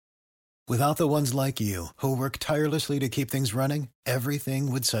Without the ones like you, who work tirelessly to keep things running,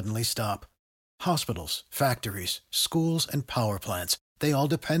 everything would suddenly stop. Hospitals, factories, schools, and power plants, they all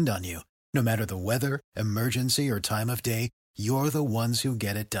depend on you. No matter the weather, emergency, or time of day, you're the ones who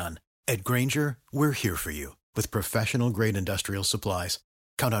get it done. At Grainger, we're here for you with professional-grade industrial supplies.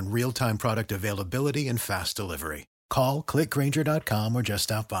 Count on real-time product availability and fast delivery. Call, click Grainger.com, or just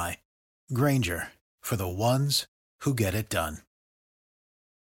stop by. Grainger, for the ones who get it done.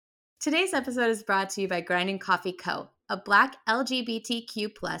 Today's episode is brought to you by Grinding Coffee Co., a Black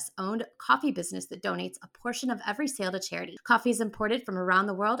LGBTQ+ owned coffee business that donates a portion of every sale to charity. Coffee is imported from around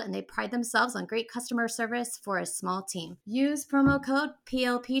the world, and they pride themselves on great customer service for a small team. Use promo code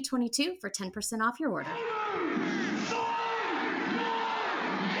PLP22 for 10% off your order.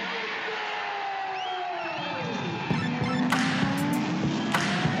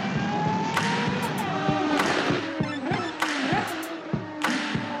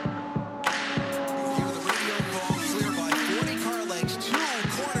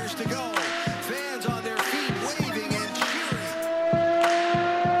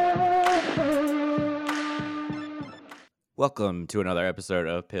 Welcome to another episode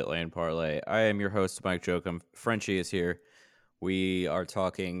of Pit Lane Parlay. I am your host, Mike Jokum. Frenchie is here. We are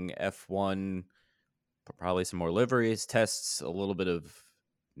talking F1, probably some more liveries, tests, a little bit of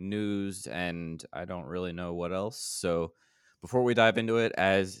news, and I don't really know what else. So before we dive into it,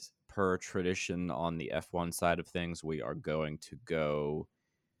 as per tradition on the F1 side of things, we are going to go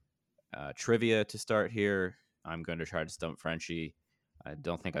trivia to start here. I'm going to try to stump Frenchie. I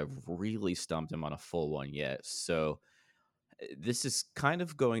don't think I've really stumped him on a full one yet. So this is kind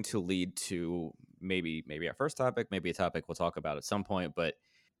of going to lead to maybe our first topic, maybe a topic we'll talk about at some point, but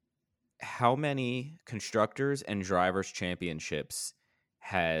how many constructors and drivers championships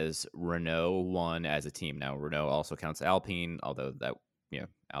has Renault won as a team? Now, Renault also counts Alpine, although that,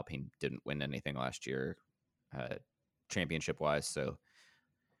 Alpine didn't win anything last year championship wise. So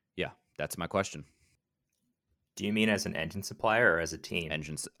yeah, that's my question. Do you mean as an engine supplier or as a team?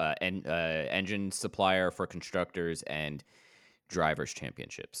 Engine supplier for constructors and drivers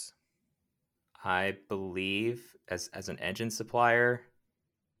championships. I believe as an engine supplier,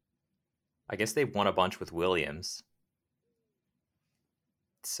 I guess they won a bunch with Williams.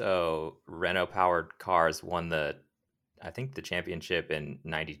 So Renault powered cars won the championship in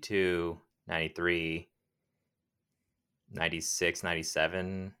 92, 93, 96,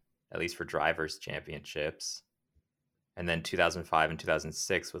 97, at least for drivers championships. And then 2005 and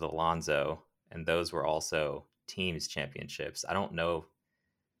 2006 with Alonso, and those were also teams championships. I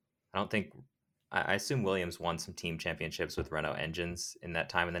assume Williams won some team championships with Renault engines in that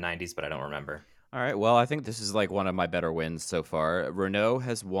time in the 90s, but I don't remember. All right, well, I think this is like one of my better wins so far. Renault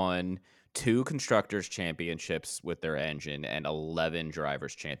has won 2 constructors championships with their engine and 11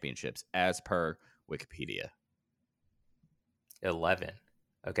 drivers championships as per Wikipedia. 11.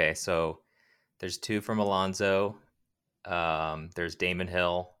 Okay, so there's 2 from Alonso. There's Damon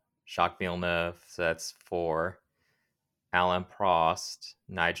Hill, Jacques Villeneuve, so that's 4. Alain Prost,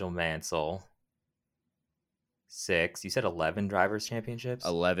 Nigel Mansell, 6. You said 11 drivers championships?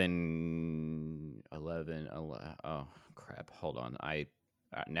 11. Oh crap! Hold on.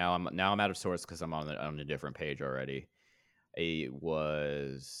 Now I'm out of sorts because I'm on a different page already. It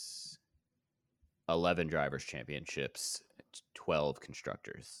was 11 drivers championships, 12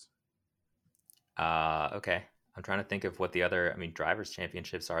 constructors. Okay. I'm trying to think of what the other, drivers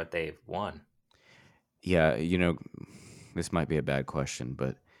championships are they've won. Yeah, this might be a bad question,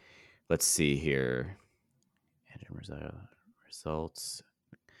 but let's see here. Results.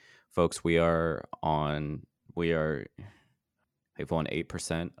 Folks, they've won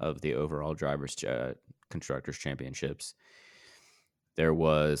 8% of the overall drivers constructors championships. There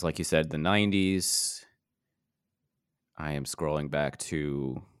was, like you said, the 90s. I am scrolling back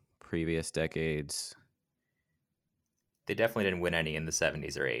to previous decades. They definitely didn't win any in the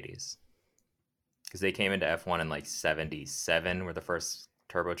 70s or 80s. Because they came into F1 in like 77 were the first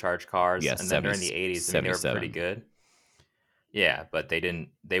turbocharged cars. Yes, and then during the 80s, they were pretty good. Yeah, but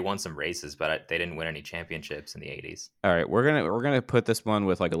they won some races, but they didn't win any championships in the 80s. All right, we're gonna put this one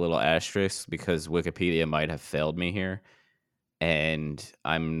with like a little asterisk because Wikipedia might have failed me here, and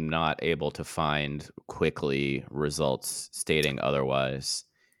I'm not able to find quickly results stating otherwise,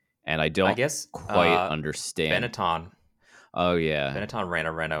 and I guess quite understand. Benetton. Oh yeah, Benetton ran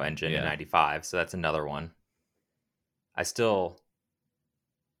a Renault engine in 95, so that's another one. I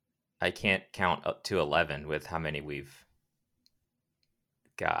can't count up to 11 with how many we've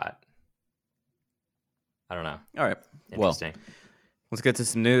got. I don't know. All right. Interesting. Well, let's get to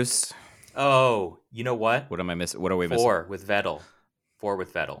some news. Oh, you know what? What am I missing? What are we missing? 4 with Vettel.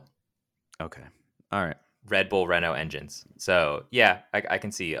 Okay. All right. Red Bull Renault engines. So yeah, I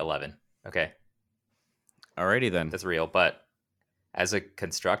can see 11. Okay, Alrighty then. that's real. But as a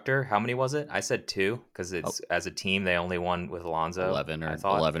constructor, how many was it? I said 2 because Oh, as a team they only won with Alonso. 11 I or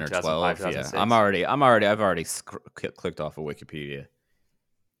thought 11 in or 2005, 12. Yeah. 2006. I've already clicked off of Wikipedia.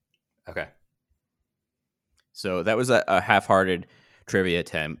 Okay. So that was a half-hearted trivia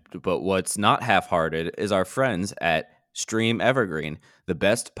attempt, but what's not half-hearted is our friends at Stream Evergreen, the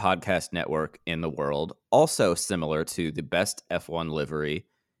best podcast network in the world, also similar to the best F1 livery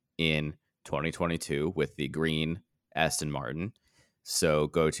in 2022 with the green Aston Martin. So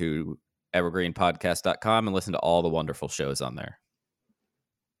go to evergreenpodcast.com and listen to all the wonderful shows on there.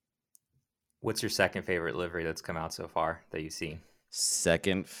 What's your second favorite livery that's come out so far that you've seen?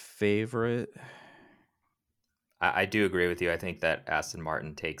 Second favorite? I do agree with you. I think that Aston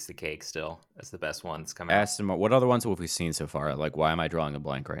Martin takes the cake still as the best one that's come out. What other ones have we seen so far? Like, why am I drawing a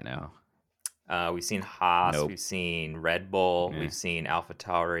blank right now? We've seen Haas, Nope. we've seen Red Bull, Eh. we've seen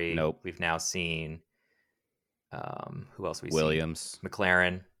AlphaTauri. Nope. We've now seen who else? Williams. Seen?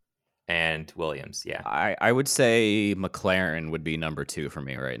 McLaren and Williams. Yeah, I would say McLaren would be number 2 for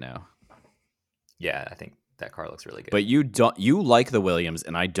me right now. yeah. I think that car looks really good. But you like the Williams,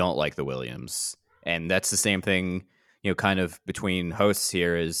 and I don't like the Williams, and that's the same thing. Kind of between hosts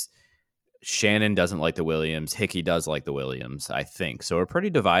here is Shannon doesn't like the Williams, Hickey does like the Williams, I think. So we're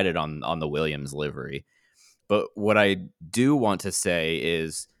pretty divided on the Williams livery. But what I do want to say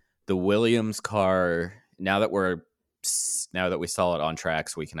is the Williams car. Now that we saw it on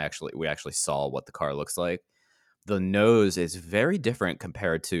tracks, we actually saw what the car looks like. The nose is very different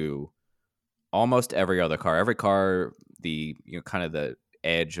compared to almost every other car. Every car, the kind of the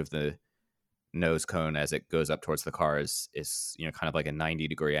edge of the nose cone as it goes up towards the car is kind of like a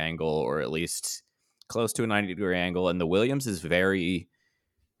 90-degree angle, or at least close to a 90-degree angle. And the Williams is very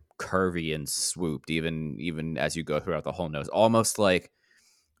curvy and swooped, even as you go throughout the whole nose, almost like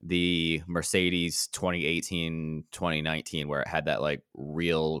the Mercedes 2018, 2019, where it had that like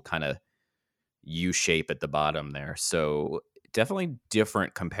real kind of U shape at the bottom there. So definitely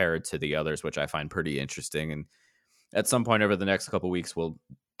different compared to the others, which I find pretty interesting. And at some point over the next couple of weeks, we'll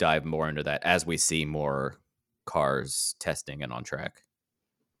dive more into that as we see more cars testing and on track.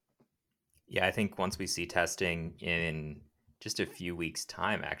 Yeah, I think once we see testing in just a few weeks'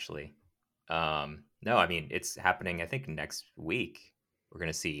 time, actually. No, I mean, it's happening, I think, next week. We're going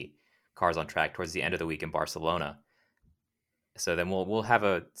to see cars on track towards the end of the week in Barcelona. So then we'll have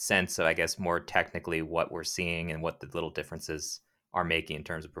a sense of, I guess, more technically what we're seeing and what the little differences are making in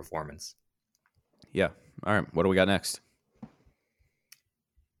terms of performance. Yeah. All right. What do we got next?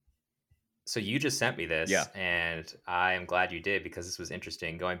 So you just sent me this, Yeah. and I am glad you did because this was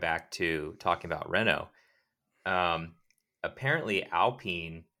interesting. Going back to talking about Renault, apparently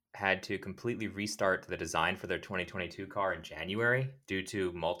Alpine had to completely restart the design for their 2022 car in January due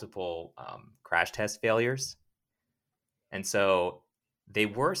to multiple crash test failures. And so they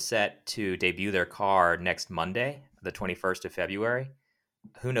were set to debut their car next Monday, the 21st of February.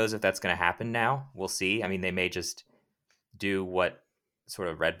 Who knows if that's going to happen now? We'll see. I mean, they may just do what sort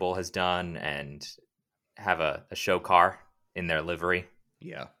of Red Bull has done and have a show car in their livery.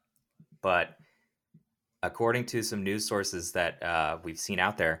 Yeah. But according to some news sources that we've seen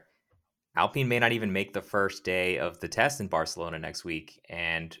out there, Alpine may not even make the first day of the test in Barcelona next week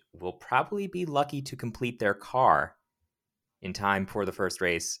and will probably be lucky to complete their car in time for the first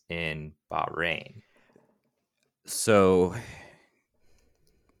race in Bahrain. So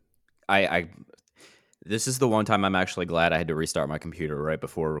I this is the one time I'm actually glad I had to restart my computer right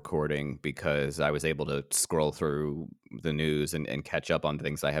before recording, because I was able to scroll through the news and catch up on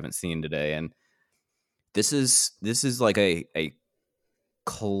things I haven't seen today. And this is like a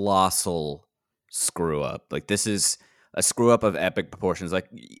colossal screw up. Like, this is a screw up of epic proportions. Like,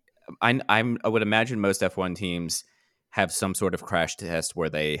 I would imagine most F1 teams have some sort of crash test where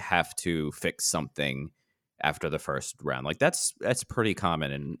they have to fix something after the first round. Like, that's pretty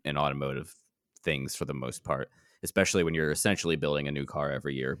common in automotive things for the most part, especially when you're essentially building a new car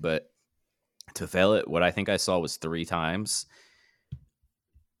every year. But to fail it, what I think I saw was 3 times.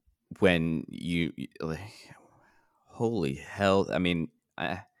 When you holy hell, I mean,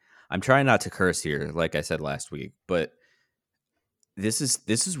 I'm trying not to curse here, like I said last week, but this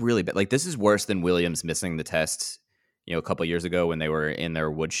is really bad. Like, this is worse than Williams missing the test, a couple years ago when they were in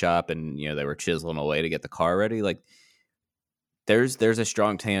their wood shop and they were chiseling away to get the car ready. Like, there's a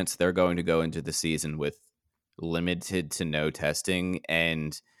strong chance they're going to go into the season with limited to no testing.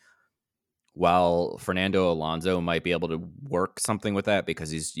 And while Fernando Alonso might be able to work something with that because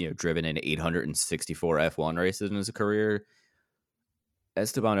he's driven in 864 F1 races in his career,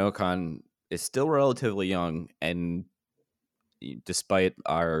 Esteban Ocon is still relatively young, and despite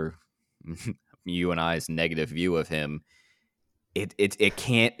our you and I's negative view of him, it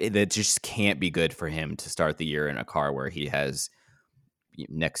just can't be good for him to start the year in a car where he has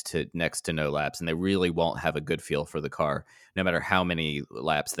next to no laps, and they really won't have a good feel for the car no matter how many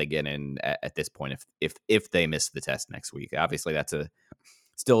laps they get in at this point if they miss the test next week. Obviously that's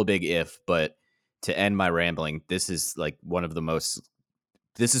still a big if, but to end my rambling, this is like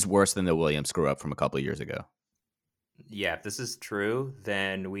this is worse than the Williams screw up from a couple of years ago. Yeah, if this is true,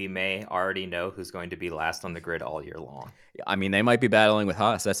 then we may already know who's going to be last on the grid all year long. I mean, they might be battling with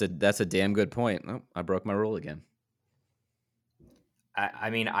Haas. That's a damn good point. Oh, I broke my rule again. I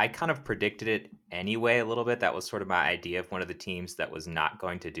mean, I kind of predicted it anyway a little bit. That was sort of my idea of one of the teams that was not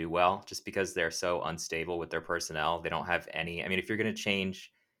going to do well, just because they're so unstable with their personnel. They don't have any. I mean, if you're going to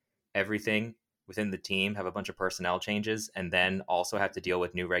change everything within the team, have a bunch of personnel changes, and then also have to deal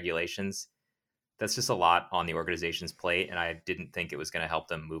with new regulations, that's just a lot on the organization's plate. And I didn't think it was going to help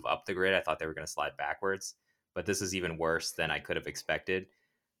them move up the grid. I thought they were going to slide backwards. But this is even worse than I could have expected.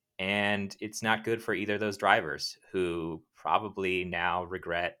 And it's not good for either of those drivers, who probably now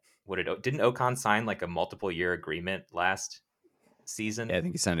regret didn't Ocon sign like a multiple year agreement last season? Yeah, I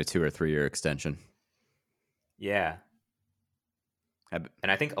think he signed a 2 or 3 year extension. Yeah. And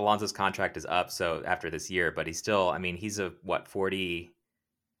I think Alonso's contract is up so after this year, but he's still, I mean, he's a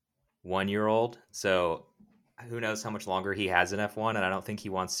 41-year-old. So who knows how much longer he has in F1, and I don't think he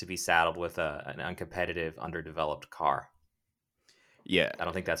wants to be saddled with an uncompetitive, underdeveloped car. Yeah, I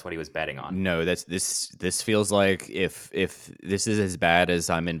don't think that's what he was betting on. No, this feels like if this is as bad as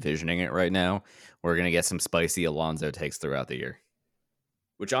I'm envisioning it right now, we're gonna get some spicy Alonso takes throughout the year,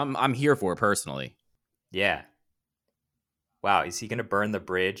 which I'm here for personally. Yeah. Wow, is he gonna burn the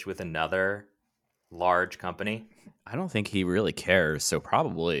bridge with another large company? I don't think he really cares, so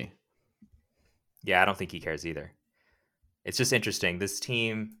probably. Yeah, I don't think he cares either. It's just interesting. This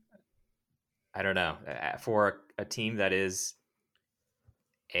team, I don't know, for a team that is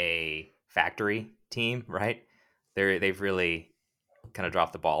a factory team, right? They've really kind of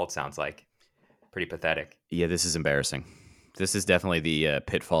dropped the ball, it sounds like. Pretty pathetic. Yeah, this is embarrassing. This is definitely the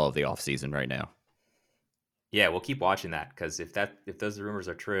pitfall of the offseason right now. Yeah, we'll keep watching that, because if those rumors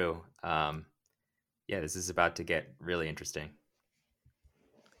are true, this is about to get really interesting.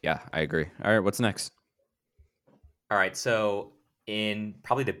 Yeah, I agree. All right, what's next? All right, so in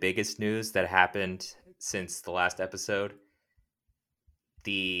probably the biggest news that happened since the last episode,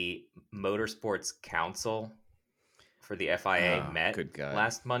 the Motorsports Council for the FIA met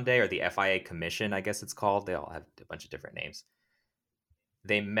last Monday, or the FIA Commission, I guess it's called. They all have a bunch of different names.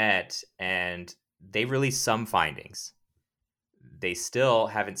 They met and they released some findings. They still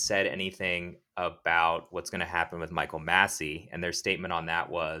haven't said anything about what's going to happen with Michael Masi, and their statement on that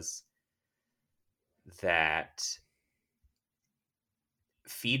was that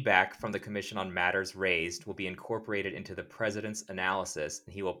feedback from the commission on matters raised will be incorporated into the president's analysis,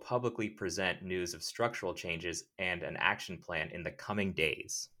 and he will publicly present news of structural changes and an action plan in the coming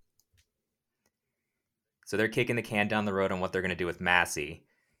days. So they're kicking the can down the road on what they're going to do with Masi,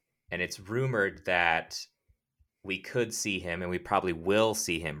 and it's rumored that we could see him, and we probably will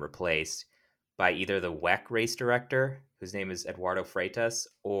see him, replaced by either the WEC race director, whose name is Eduardo Freitas,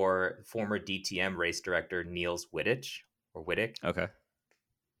 or former DTM race director Niels Wittig. Okay.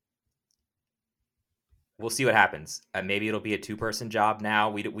 We'll see what happens. Maybe it'll be a 2-person job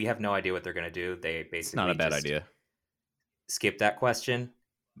now. We have no idea what they're going to do. They basically it's not a bad idea. Skip that question.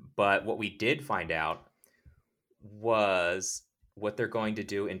 But what we did find out was what they're going to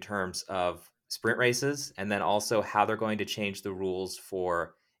do in terms of sprint races, and then also how they're going to change the rules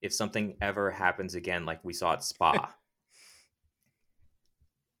for if something ever happens again, like we saw at Spa.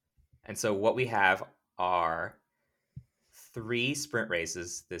 And so what we have are 3 sprint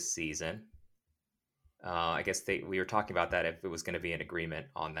races this season. I guess we were talking about that, if it was going to be an agreement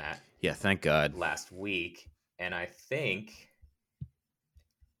on that. Yeah, thank God. Last week. And I think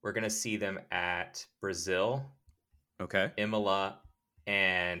we're going to see them at Brazil, okay, Imola,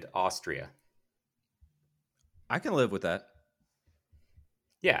 and Austria. I can live with that.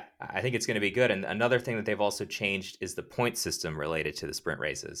 Yeah, I think it's going to be good. And another thing that they've also changed is the point system related to the sprint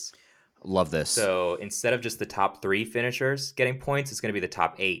races. Love this. So instead of just the top 3 finishers getting points, it's going to be the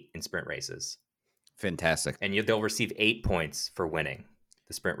top 8 in sprint races. Fantastic. And they'll receive 8 points for winning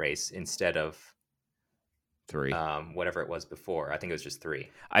the sprint race instead of 3. Whatever it was before. I think it was just 3.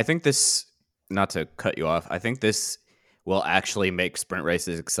 I think this, not to cut you off, I think this will actually make sprint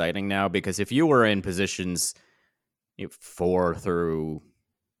races exciting now, because if you were in positions 4 through,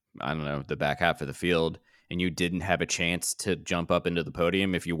 I don't know, the back half of the field, and you didn't have a chance to jump up into the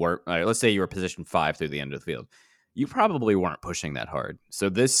podium if you weren't, let's say you were position 5 through the end of the field, you probably weren't pushing that hard. So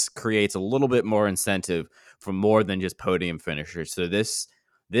this creates a little bit more incentive for more than just podium finishers. So this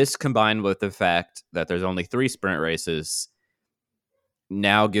combined with the fact that there's only 3 sprint races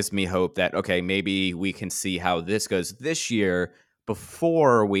now gives me hope that, okay, maybe we can see how this goes this year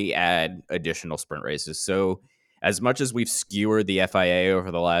before we add additional sprint races. So as much as we've skewered the FIA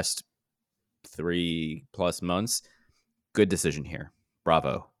over the last 3+ months, good decision here.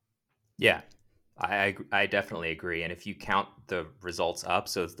 Bravo. Yeah, I definitely agree. And if you count the results up,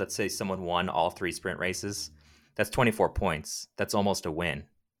 so let's say someone won all 3 sprint races, that's 24 points. That's almost a win.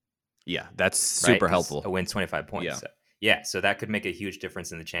 Yeah, that's super helpful. A win's 25 points. Yeah. So that could make a huge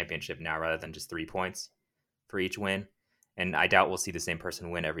difference in the championship now rather than just 3 points for each win. And I doubt we'll see the same person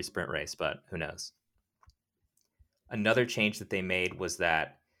win every sprint race, but who knows? Another change that they made was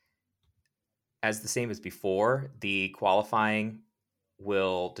that, as the same as before, the qualifying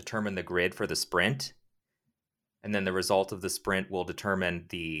will determine the grid for the sprint. And then the result of the sprint will determine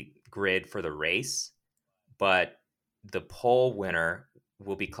the grid for the race. But the pole winner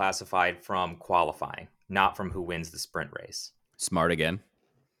will be classified from qualifying, not from who wins the sprint race. Smart again.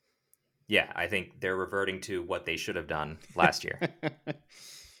 Yeah, I think they're reverting to what they should have done last year.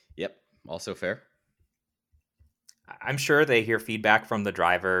 Yep, also fair. I'm sure they hear feedback from the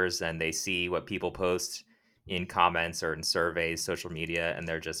drivers and they see what people post in comments or in surveys, social media, and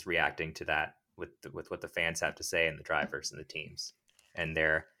they're just reacting to that with what the fans have to say and the drivers and the teams. And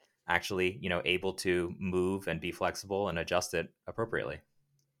they're actually, able to move and be flexible and adjust it appropriately.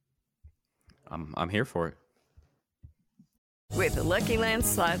 I'm here for it. With the Lucky Land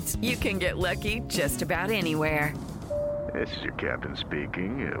Slots, you can get lucky just about anywhere. This is your captain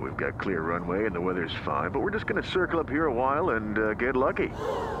speaking. We've got clear runway and the weather's fine, but we're just going to circle up here a while and get lucky.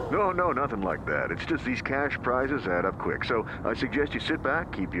 No, nothing like that. It's just these cash prizes add up quick. So I suggest you sit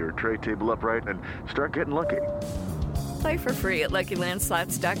back, keep your tray table upright, and start getting lucky. Play for free at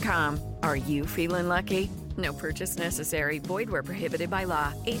LuckyLandSlots.com. Are you feeling lucky? No purchase necessary. Void where prohibited by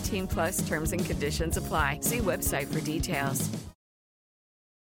law. 18+ terms and conditions apply. See website for details.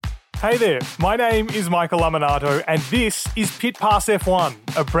 Hey there, my name is Michael Laminato, and this is Pit Pass F1,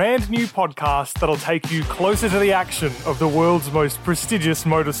 a brand new podcast that'll take you closer to the action of the world's most prestigious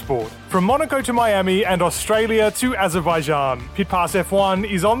motorsport. From Monaco to Miami and Australia to Azerbaijan, Pit Pass F1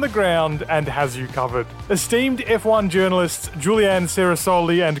 is on the ground and has you covered. Esteemed F1 journalists Julianne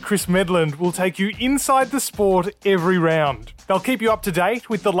Cerasoli and Chris Medland will take you inside the sport every round. They'll keep you up to date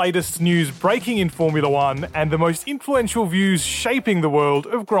with the latest news breaking in Formula One and the most influential views shaping the world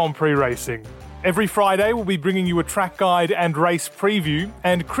of Grand Prix racing. Every Friday, we'll be bringing you a track guide and race preview,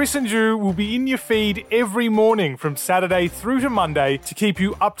 and Chris and Ju will be in your feed every morning from Saturday through to Monday to keep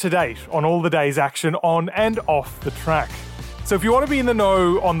you up to date on all the day's action on and off the track. So if you want to be in the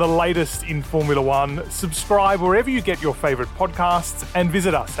know on the latest in Formula One, subscribe wherever you get your favourite podcasts and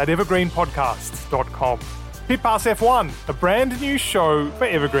visit us at evergreenpodcasts.com. Pit Pass F1, a brand new show for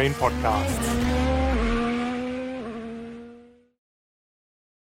Evergreen Podcasts.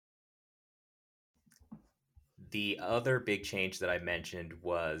 The other big change that I mentioned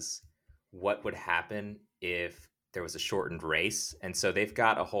was what would happen if there was a shortened race. And so they've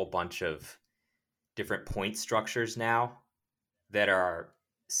got a whole bunch of different point structures now that are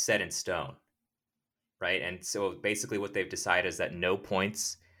set in stone, right? And so basically what they've decided is that no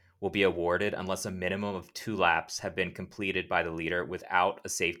points will be awarded unless a minimum of 2 laps have been completed by the leader without a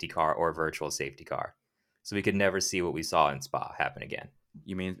safety car or virtual safety car. So we could never see what we saw in Spa happen again.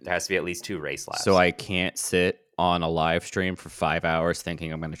 You mean there has to be at least 2 race laps? So I can't sit on a live stream for 5 hours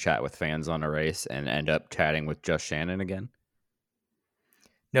thinking I'm going to chat with fans on a race and end up chatting with just Shannon again?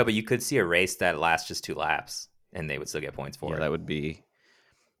 No, but you could see a race that lasts just 2 laps and they would still get points for it. That would be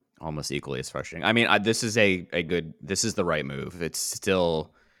almost equally as frustrating. I mean, this is this is the right move. It's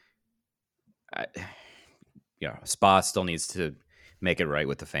still, Spa still needs to make it right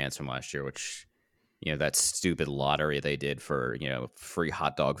with the fans from last year, which, that stupid lottery they did for, free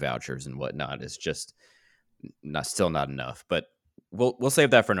hot dog vouchers and whatnot is just still not enough. But we'll save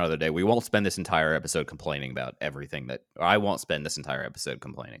that for another day. We won't spend this entire episode complaining about everything I won't spend this entire episode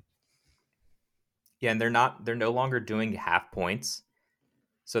complaining. Yeah, and they're no longer doing half points.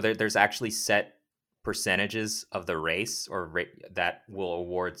 So there's actually set percentages of the race that will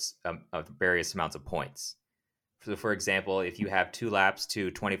award various amounts of points. So for example, if you have 2 laps to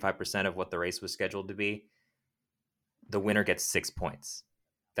 25% of what the race was scheduled to be, the winner gets 6 points.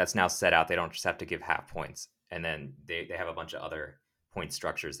 That's now set out. They don't just have to give half points. And then they have a bunch of other point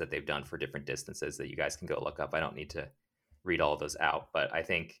structures that they've done for different distances that you guys can go look up. I don't need to read all of those out, but I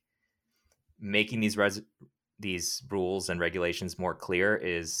think making these rules and regulations more clear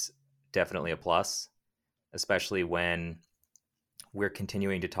is definitely a plus, especially when we're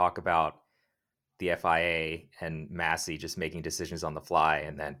continuing to talk about the FIA and Masi just making decisions on the fly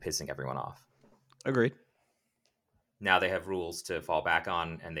and then pissing everyone off. Agreed. Now they have rules to fall back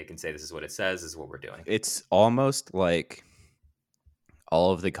on, and they can say this is what it says, this is what we're doing. It's almost like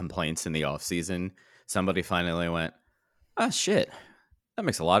all of the complaints in the offseason, somebody finally went, oh, shit, that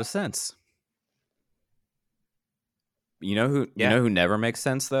makes a lot of sense. You know who never makes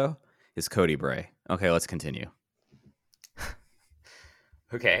sense, though? Is Cody Bray. Okay, let's continue.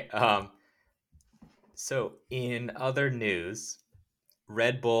 Okay. So in other news,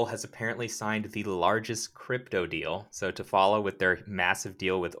 Red Bull has apparently signed the largest crypto deal. So to follow with their massive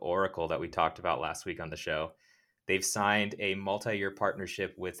deal with Oracle that we talked about last week on the show, they've signed a multi-year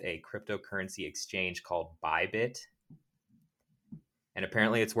partnership with a cryptocurrency exchange called Bybit. And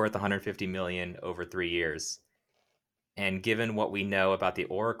apparently it's worth $150 million over 3 years. And given what we know about the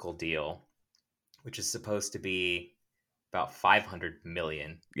Oracle deal, which is supposed to be about $500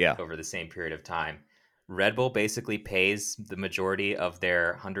 million over the same period of time, Red Bull basically pays the majority of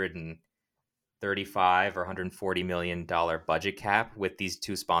their $135 or $140 million budget cap with these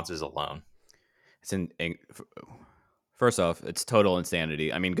two sponsors alone. First off, it's total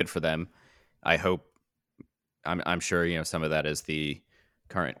insanity. I mean, good for them. I hope, I'm sure, some of that is the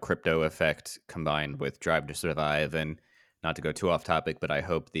current crypto effect combined with Drive to Survive. And not to go too off topic, but I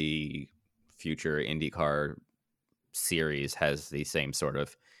hope the future IndyCar series has the same sort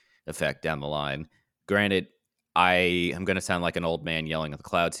of effect down the line. Granted, I am going to sound like an old man yelling at the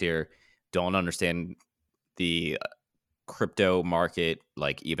clouds here. Don't understand the crypto market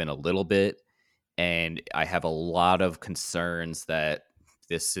like even a little bit. And I have a lot of concerns that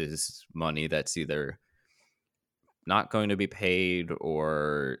this is money that's either not going to be paid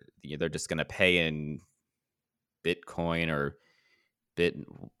or they're just going to pay in Bitcoin or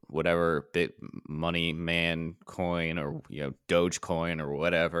bit money man coin or Dogecoin or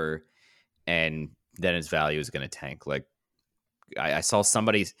whatever, and then its value is going to tank. Like I saw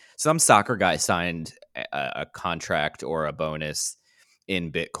some soccer guy signed a contract or a bonus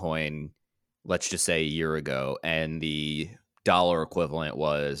in Bitcoin, let's just say a year ago, and the dollar equivalent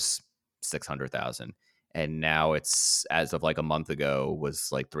was 600,000, and now it's, as of like a month ago, was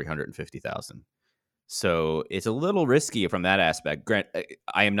like 350,000. So it's a little risky from that aspect. Grant,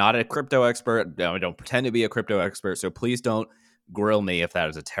 I am not a crypto expert. I don't pretend to be a crypto expert, so please don't grill me if that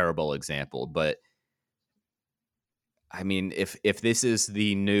is a terrible example. But I mean, if this is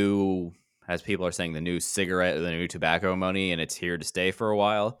the new, as people are saying, the new cigarette, the new tobacco money, and it's here to stay for a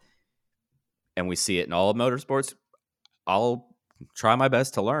while, and we see it in all of motorsports, I'll try my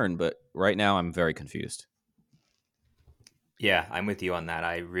best to learn. But right now, I'm very confused. Yeah, I'm with you on that.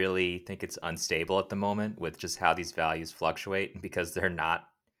 I really think it's unstable at the moment with just how these values fluctuate because they're not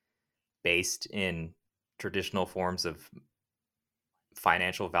based in traditional forms of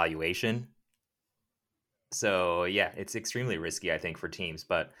financial valuation. So yeah, it's extremely risky, I think, for teams.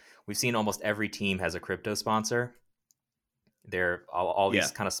 But we've seen almost every team has a crypto sponsor. They're all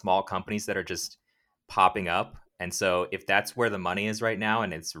these kind of small companies that are just popping up. And so if that's where the money is right now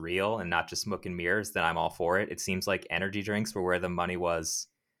and it's real and not just smoke and mirrors, then I'm all for it. It seems like energy drinks were where the money was,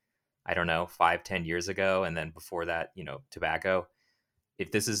 I don't know, 5-10 years ago. And then before that, tobacco.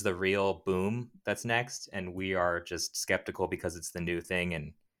 If this is the real boom that's next and we are just skeptical because it's the new thing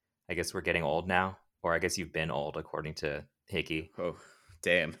and I guess we're getting old now, or I guess you've been old according to Hickey. Oh,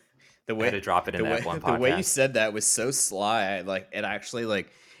 damn. The way I had to drop it in that one podcast. The way you said that was so sly.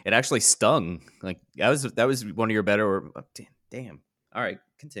 It actually stung. Like that was one of your better. Damn. All right,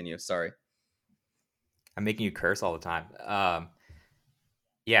 continue. Sorry. I'm making you curse all the time.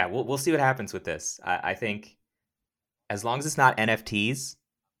 Yeah, we'll see what happens with this. I think as long as it's not NFTs,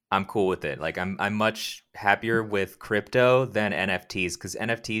 I'm cool with it. Like I'm much happier with crypto than NFTs because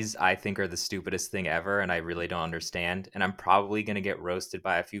NFTs I think are the stupidest thing ever, and I really don't understand. And I'm probably gonna get roasted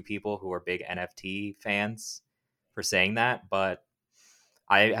by a few people who are big NFT fans for saying that, but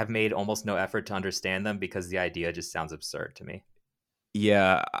I have made almost no effort to understand them because the idea just sounds absurd to me.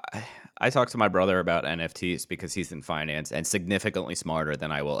 Yeah, I talked to my brother about NFTs because he's in finance and significantly smarter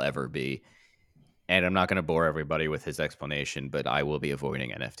than I will ever be. And I'm not going to bore everybody with his explanation, but I will be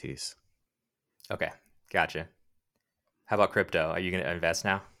avoiding NFTs. Okay, gotcha. How about crypto? Are you going to invest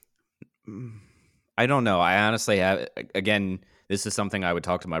now? I don't know. I honestly have. Again, this is something I would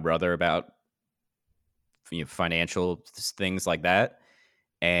talk to my brother about, financial things like that.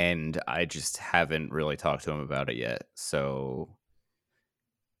 And I just haven't really talked to him about it yet. So,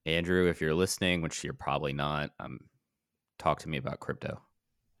 Andrew, if you're listening, which you're probably not, talk to me about crypto.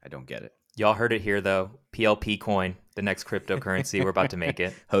 I don't get it. Y'all heard it here, though. PLP coin, the next cryptocurrency. We're about to make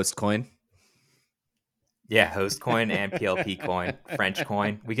it. Host coin. Yeah, host coin and PLP coin, French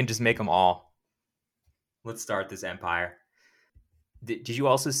coin. We can just make them all. Let's start this empire. Did you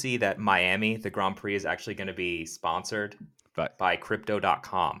also see that Miami, the Grand Prix, is actually going to be sponsored by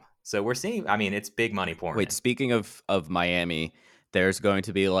Crypto.com? So we're seeing, I mean, it's big money pouring in. Speaking of Miami, there's going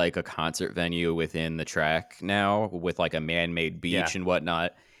to be like a concert venue within the track now with like a man-made beach and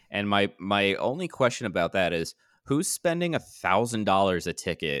whatnot. And my only question about that is, who's spending $1,000 a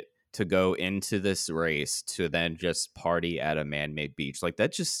ticket to go into this race to then just party at a man-made beach? Like,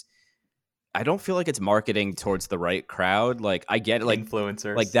 that just, I don't feel like it's marketing towards the right crowd. Like, I get it, like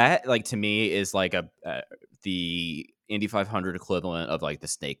influencers, like that, like to me is like the Indy 500 equivalent of like the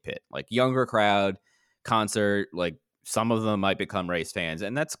Snake Pit, like younger crowd concert. Like, some of them might become race fans,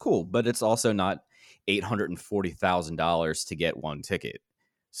 and that's cool, but it's also not $840,000 to get one ticket.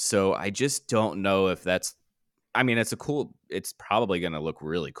 So I just don't know if that's, I mean, it's probably going to look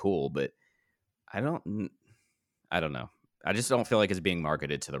really cool, but I don't know. I just don't feel like it's being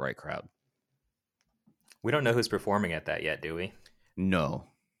marketed to the right crowd. We don't know who's performing at that yet, do we? No.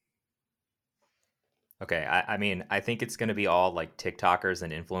 Okay, I mean, I think it's going to be all like TikTokers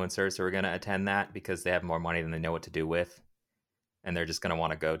and influencers who are going to attend that because they have more money than they know what to do with. And they're just going to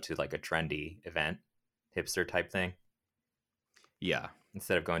want to go to like a trendy event, hipster type thing. Yeah.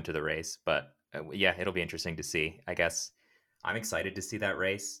 Instead of going to the race. But yeah, it'll be interesting to see. I guess I'm excited to see that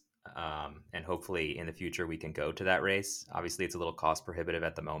race. And hopefully in the future we can go to that race. Obviously it's a little cost prohibitive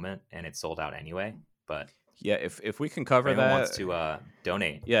at the moment and it's sold out anyway. But yeah, if we can cover that, wants to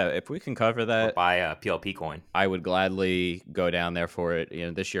donate. Yeah, if we can cover that, or buy a PLP coin, I would gladly go down there for it. You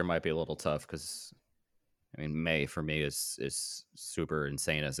know, this year might be a little tough because, I mean, May for me is super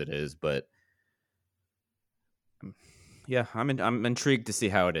insane as it is. But yeah, I'm intrigued to see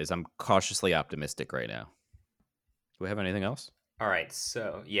how it is. I'm cautiously optimistic right now. Do we have anything else? All right,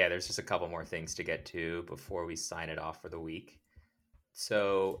 so yeah, there's just a couple more things to get to before we sign it off for the week.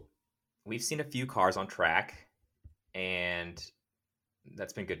 So we've seen a few cars on track, and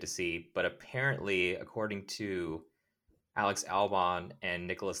that's been good to see. But apparently, according to Alex Albon and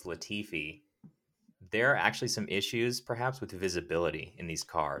Nicholas Latifi, there are actually some issues, perhaps, with visibility in these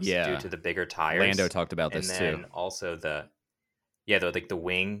cars due to the bigger tires. Lando talked about this too. And then also the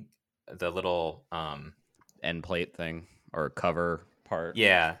wing, the little end plate thing or cover part.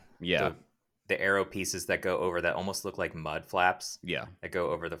 Yeah. The aero pieces that go over that almost look like mud flaps. Yeah. That go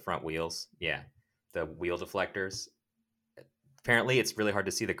over the front wheels. Yeah. The wheel deflectors. Apparently, it's really hard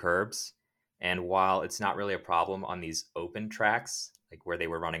to see the curbs. And while it's not really a problem on these open tracks, like where they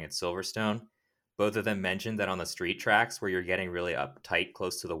were running at Silverstone, both of them mentioned that on the street tracks where you're getting really uptight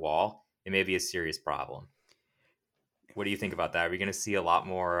close to the wall, it may be a serious problem. What do you think about that? Are we going to see a lot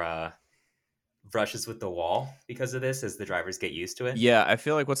more brushes with the wall because of this as the drivers get used to it? Yeah, I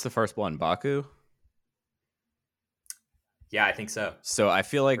feel like, what's the first one? Baku? Yeah, I think so. So I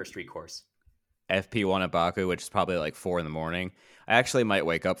feel like for street course, FP1 at Baku, which is probably like 4 a.m, I actually might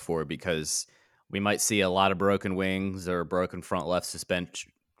wake up for it because we might see a lot of broken wings or broken front left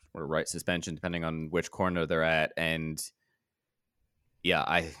suspension or right suspension, depending on which corner they're at. And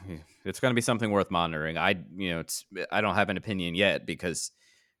yeah, it's going to be something worth monitoring. I don't have an opinion yet because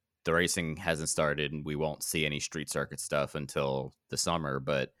the racing hasn't started and we won't see any street circuit stuff until the summer.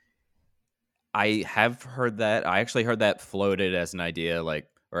 But I have heard that. I actually heard that floated as an idea, like,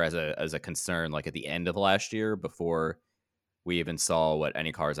 or as a concern, like at the end of last year before we even saw what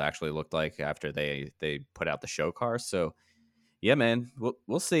any cars actually looked like after they put out the show cars. So yeah, man,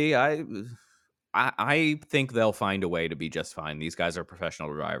 we'll see. I think they'll find a way to be just fine. These guys are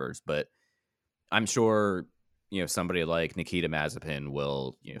professional drivers, but I'm sure, somebody like Nikita Mazepin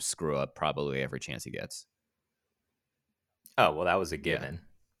will, screw up probably every chance he gets. Oh, well, that was a given.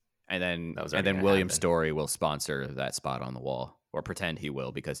 Yeah. And then William Story will sponsor that spot on the wall, or pretend he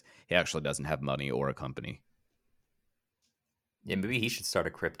will, because he actually doesn't have money or a company. Yeah, maybe he should start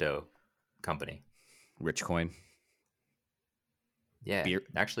a crypto company. Rich Coin. Yeah,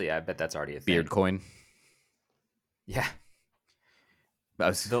 actually, I bet that's already a thing. Beard Coin. Yeah.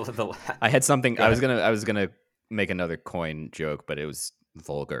 I had something. I was gonna make another coin joke, but it was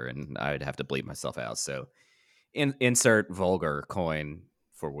vulgar, and I'd have to bleep myself out. So, insert vulgar coin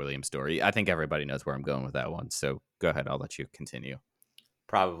for William Story. I think everybody knows where I'm going with that one. So go ahead. I'll let you continue.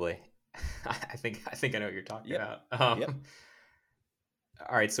 Probably. I think I know what you're talking about. All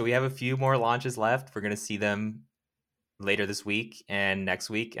right, so we have a few more launches left. We're gonna see them later this week and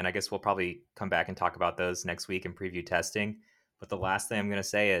next week, and I guess we'll probably come back and talk about those next week and preview testing. But the last thing I'm going to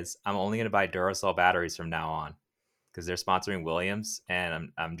say is I'm only going to buy Duracell batteries from now on because they're sponsoring Williams,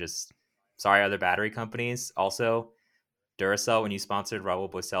 and I'm just sorry, other battery companies. Also, Duracell, when you sponsored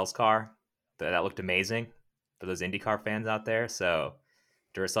Raul Boessel's car, that looked amazing for those IndyCar fans out there. So,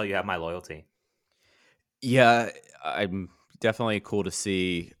 Duracell, you have my loyalty. Yeah, I'm definitely cool to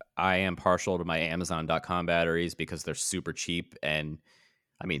see. I am partial to my Amazon.com batteries because they're super cheap, and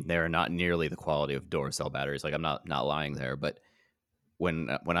I mean they're not nearly the quality of Duracell batteries. Like I'm not lying there, but when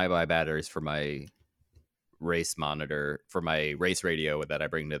I buy batteries for my race monitor, for my race radio that I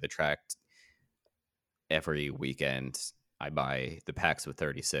bring to the track every weekend, I buy the packs with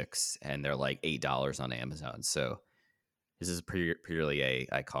 36, and they're like $8 on Amazon. So this is purely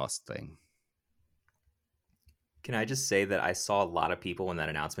a cost thing. Can I just say that I saw a lot of people when that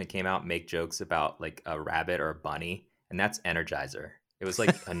announcement came out make jokes about like a rabbit or a bunny, and that's Energizer. It was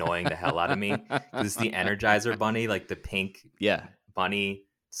like annoying the hell out of me because it's the Energizer bunny, like the pink bunny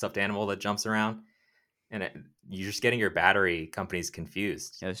stuffed animal that jumps around, and you're just getting your battery companies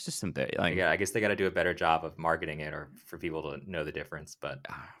confused. Yeah, it's just some I guess they got to do a better job of marketing it or for people to know the difference. But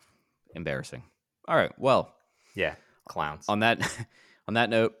embarrassing. All right, well, yeah, clowns. On that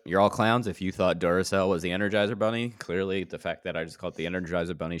note, you're all clowns. If you thought Duracell was the Energizer Bunny, clearly the fact that I just called it the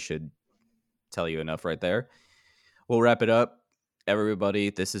Energizer Bunny should tell you enough right there. We'll wrap it up.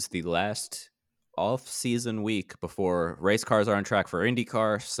 Everybody, this is the last off-season week before race cars are on track for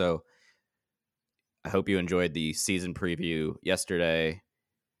IndyCar. So I hope you enjoyed the season preview yesterday.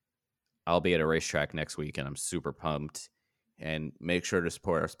 I'll be at a racetrack next week, and I'm super pumped. And make sure to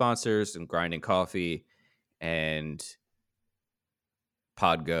support our sponsors and Grinding Coffee and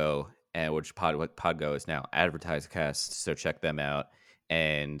Podgo, and what Podgo is now AdvertiseCast, so check them out.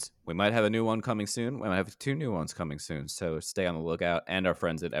 And we might have a new one coming soon. We might have 2 new ones coming soon, so stay on the lookout. And our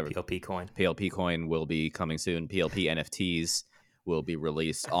friends at PLP Coin will be coming soon. PLP NFTs will be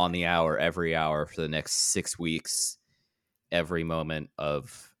released on the hour, every hour for the next 6 weeks, every moment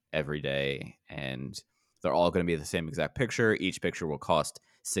of every day. And they're all going to be the same exact picture. Each picture will cost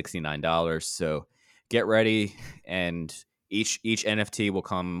 $69. So get ready, and each NFT will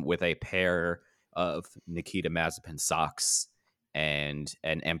come with a pair of Nikita Mazepin socks and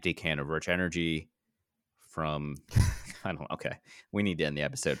an empty can of Rich Energy from I don't know. Okay, we need to end the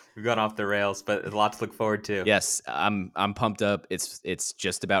episode. We've gone off the rails, but a lot to look forward to. Yes, I'm pumped up. It's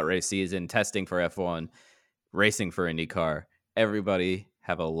just about race season, testing for F1, racing for IndyCar. Everybody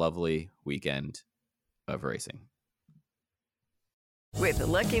have a lovely weekend of racing. With the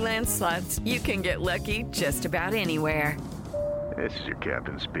Lucky Land Slots, you can get lucky just about anywhere. This is your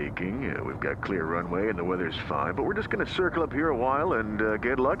captain speaking. We've got clear runway and the weather's fine, but we're just going to circle up here a while and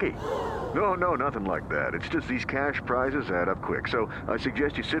get lucky. No, nothing like that. It's just these cash prizes add up quick. So I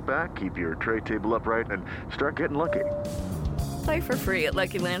suggest you sit back, keep your tray table upright, and start getting lucky. Play for free at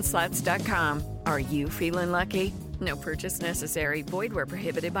LuckyLandSlots.com. Are you feeling lucky? No purchase necessary. Void where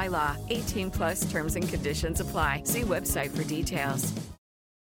prohibited by law. 18+ terms and conditions apply. See website for details.